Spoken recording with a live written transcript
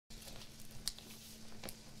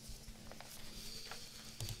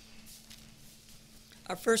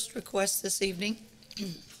Our first request this evening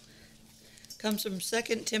comes from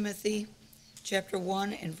 2 Timothy chapter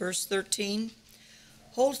 1 and verse 13.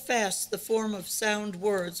 Hold fast the form of sound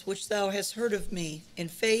words which thou hast heard of me in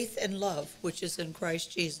faith and love which is in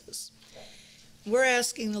Christ Jesus. We're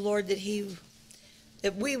asking the Lord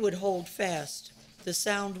that we would hold fast the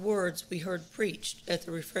sound words we heard preached at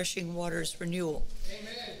the Refreshing Waters Renewal.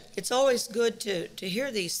 Amen. It's always good to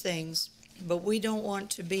hear these things, but we don't want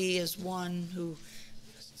to be as one who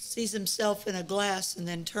sees himself in a glass and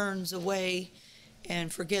then turns away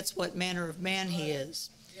and forgets what manner of man he is.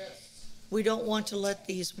 Yes. We don't want to let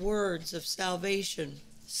these words of salvation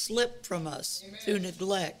slip from us Amen. through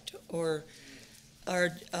neglect or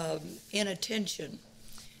inattention.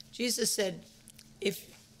 Jesus said, if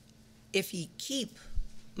ye keep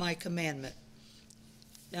my commandment.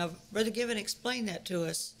 Now, Brother Given explained that to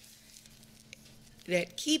us,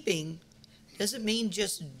 that keeping doesn't mean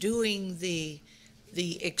just doing the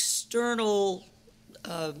external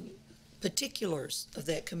particulars of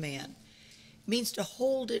that command. It means to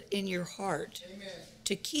hold it in your heart, Amen.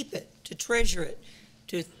 to keep it, to treasure it,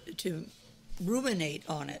 to ruminate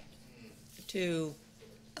on it, to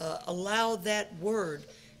allow that word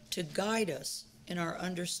to guide us in our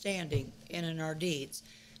understanding and in our deeds,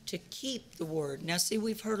 to keep the word. Now see,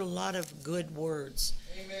 we've heard a lot of good words,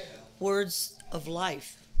 Amen. words of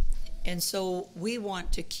life, and so we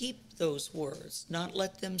want to keep those words, not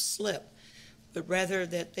let them slip, but rather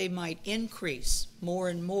that they might increase more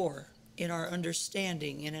and more in our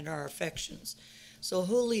understanding and in our affections. So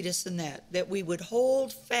who'll lead us in that we would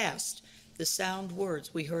hold fast the sound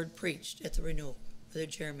words we heard preached at the renewal? Brother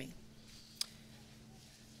Jeremy.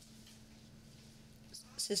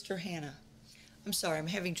 Sister Hannah. I'm sorry, I'm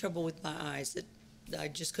having trouble with my eyes. I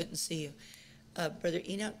just couldn't see you. Brother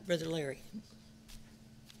Enoch, Brother Larry.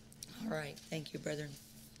 All right, thank you, brethren.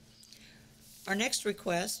 Our next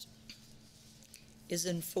request is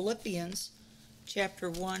in Philippians chapter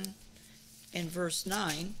 1 and verse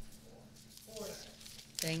 9.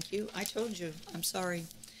 Thank you. I told you. I'm sorry.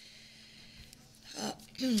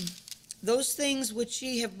 Those things which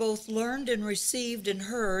ye have both learned and received and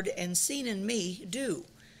heard and seen in me, do,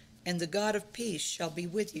 and the God of peace shall be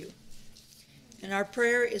with you. And our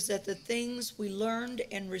prayer is that the things we learned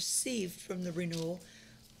and received from the renewal,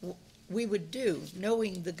 we would do,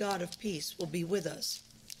 knowing the God of peace will be with us.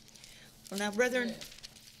 Well, now, brethren,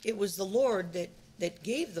 it was the Lord that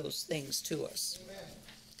gave those things to us. Amen.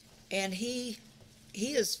 And he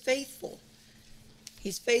is faithful.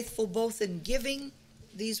 He's faithful both in giving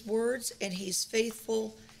these words, and he's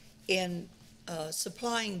faithful in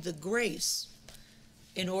supplying the grace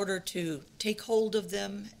in order to take hold of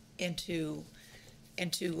them and to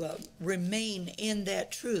remain in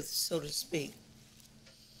that truth, so to speak.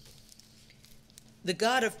 The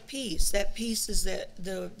God of peace, that peace is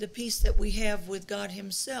the peace that we have with God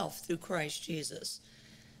himself through Christ Jesus.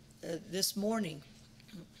 This morning,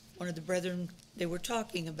 one of the brethren, they were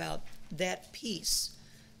talking about that peace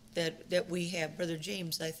that we have. Brother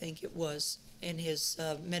James, I think it was, in his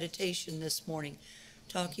meditation this morning,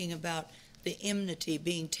 talking about the enmity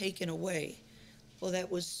being taken away. Well,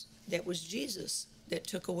 that was Jesus that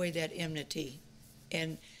took away that enmity.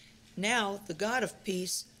 And now the God of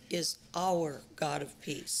peace is our God of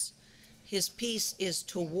peace. His peace is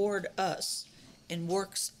toward us and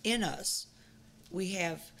works in us. We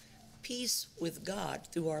have peace with God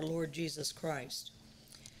through our Lord Jesus Christ.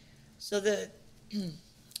 So that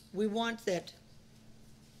we want that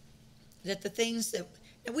the things that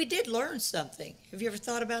we did learn something. Have you ever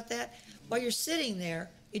thought about that? While you're sitting there,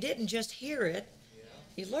 you didn't just hear it,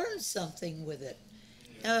 you learned something with it.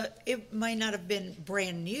 It might not have been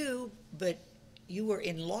brand new, but you were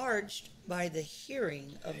enlarged by the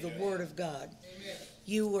hearing of the Word of God. Amen.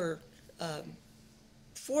 You were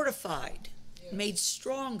fortified, made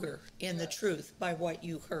stronger in the truth by what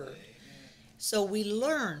you heard. So we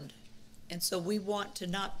learned, and so we want to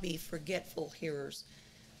not be forgetful hearers,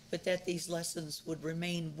 but that these lessons would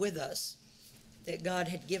remain with us, that God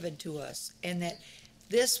had given to us, and that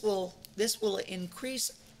this will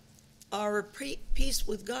increase our peace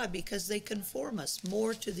with God, because they conform us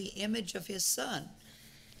more to the image of his Son.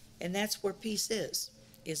 And that's where peace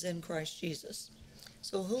is in Christ Jesus.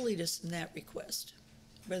 So who'll lead us in that request?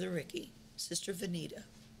 Brother Ricky, Sister Vanita,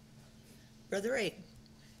 Brother Aiden.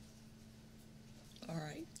 All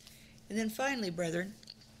right. And then finally, brethren,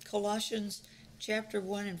 Colossians chapter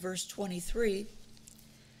 1 and verse 23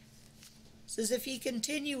 says, if ye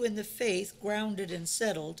continue in the faith, grounded and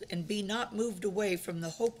settled, and be not moved away from the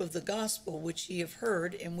hope of the gospel which ye have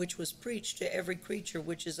heard, and which was preached to every creature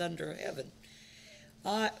which is under heaven,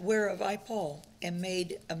 whereof I, Paul, am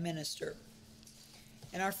made a minister.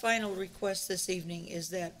 And our final request this evening is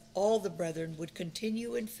that all the brethren would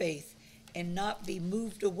continue in faith and not be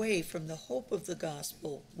moved away from the hope of the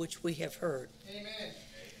gospel which we have heard. Amen.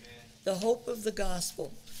 The hope of the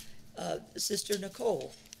gospel. Sister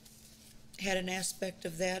Nicole had an aspect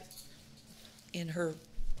of that in her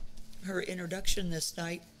introduction this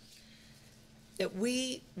night, that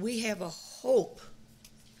we have a hope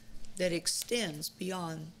that extends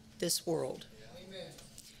beyond this world. Amen.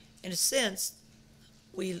 In a sense,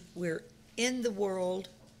 we're in the world,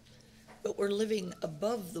 but we're living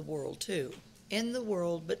above the world too. In the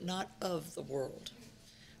world, but not of the world.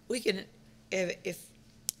 We can, if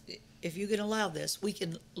you can allow this, we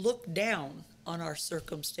can look down on our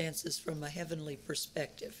circumstances from a heavenly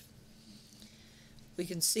perspective. We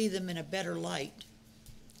can see them in a better light,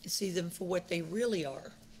 and see them for what they really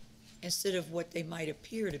are, instead of what they might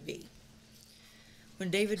appear to be. When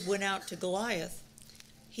David went out to Goliath,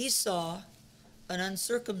 he saw an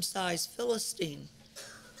uncircumcised Philistine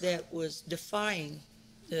that was defying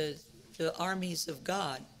the armies of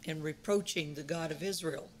God and reproaching the God of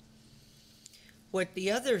Israel. What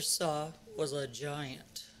the others saw was a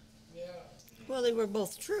giant. Yeah. Well, they were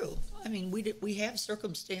both true. I mean, we have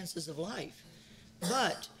circumstances of life,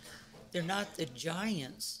 but they're not the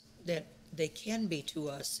giants that they can be to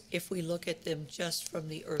us if we look at them just from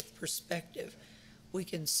the earth perspective. We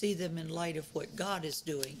can see them in light of what God is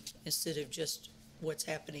doing instead of just what's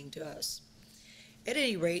happening to us. At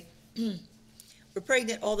any rate, we're praying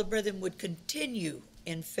that all the brethren would continue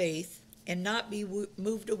in faith and not be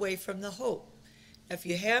moved away from the hope. Now, if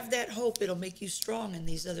you have that hope, it'll make you strong in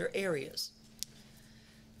these other areas.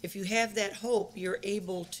 If you have that hope, you're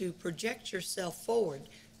able to project yourself forward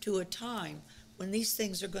to a time when these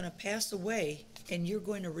things are going to pass away and you're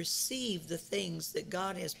going to receive the things that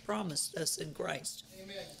God has promised us in Christ.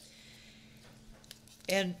 Amen.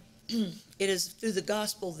 And it is through the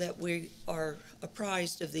gospel that we are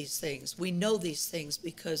apprised of these things. We know these things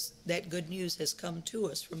because that good news has come to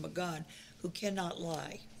us from a God who cannot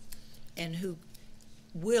lie and who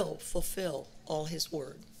will fulfill all his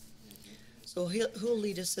word. So who'll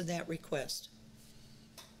lead us in that request?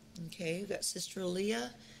 Okay, we've got Sister Aaliyah,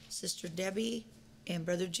 Sister Debbie, and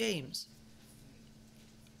Brother James.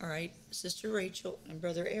 All right, Sister Rachel and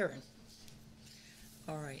Brother Aaron.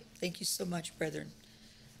 All right, thank you so much, brethren.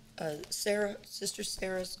 Sister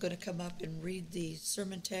Sarah's going to come up and read the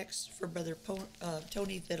sermon text for Brother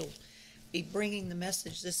Tony that'll be bringing the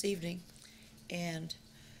message this evening. And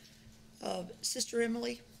Sister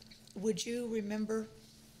Emily, would you remember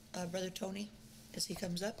Brother Tony as he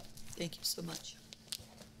comes up? Thank you so much.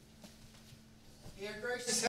 Dear gracious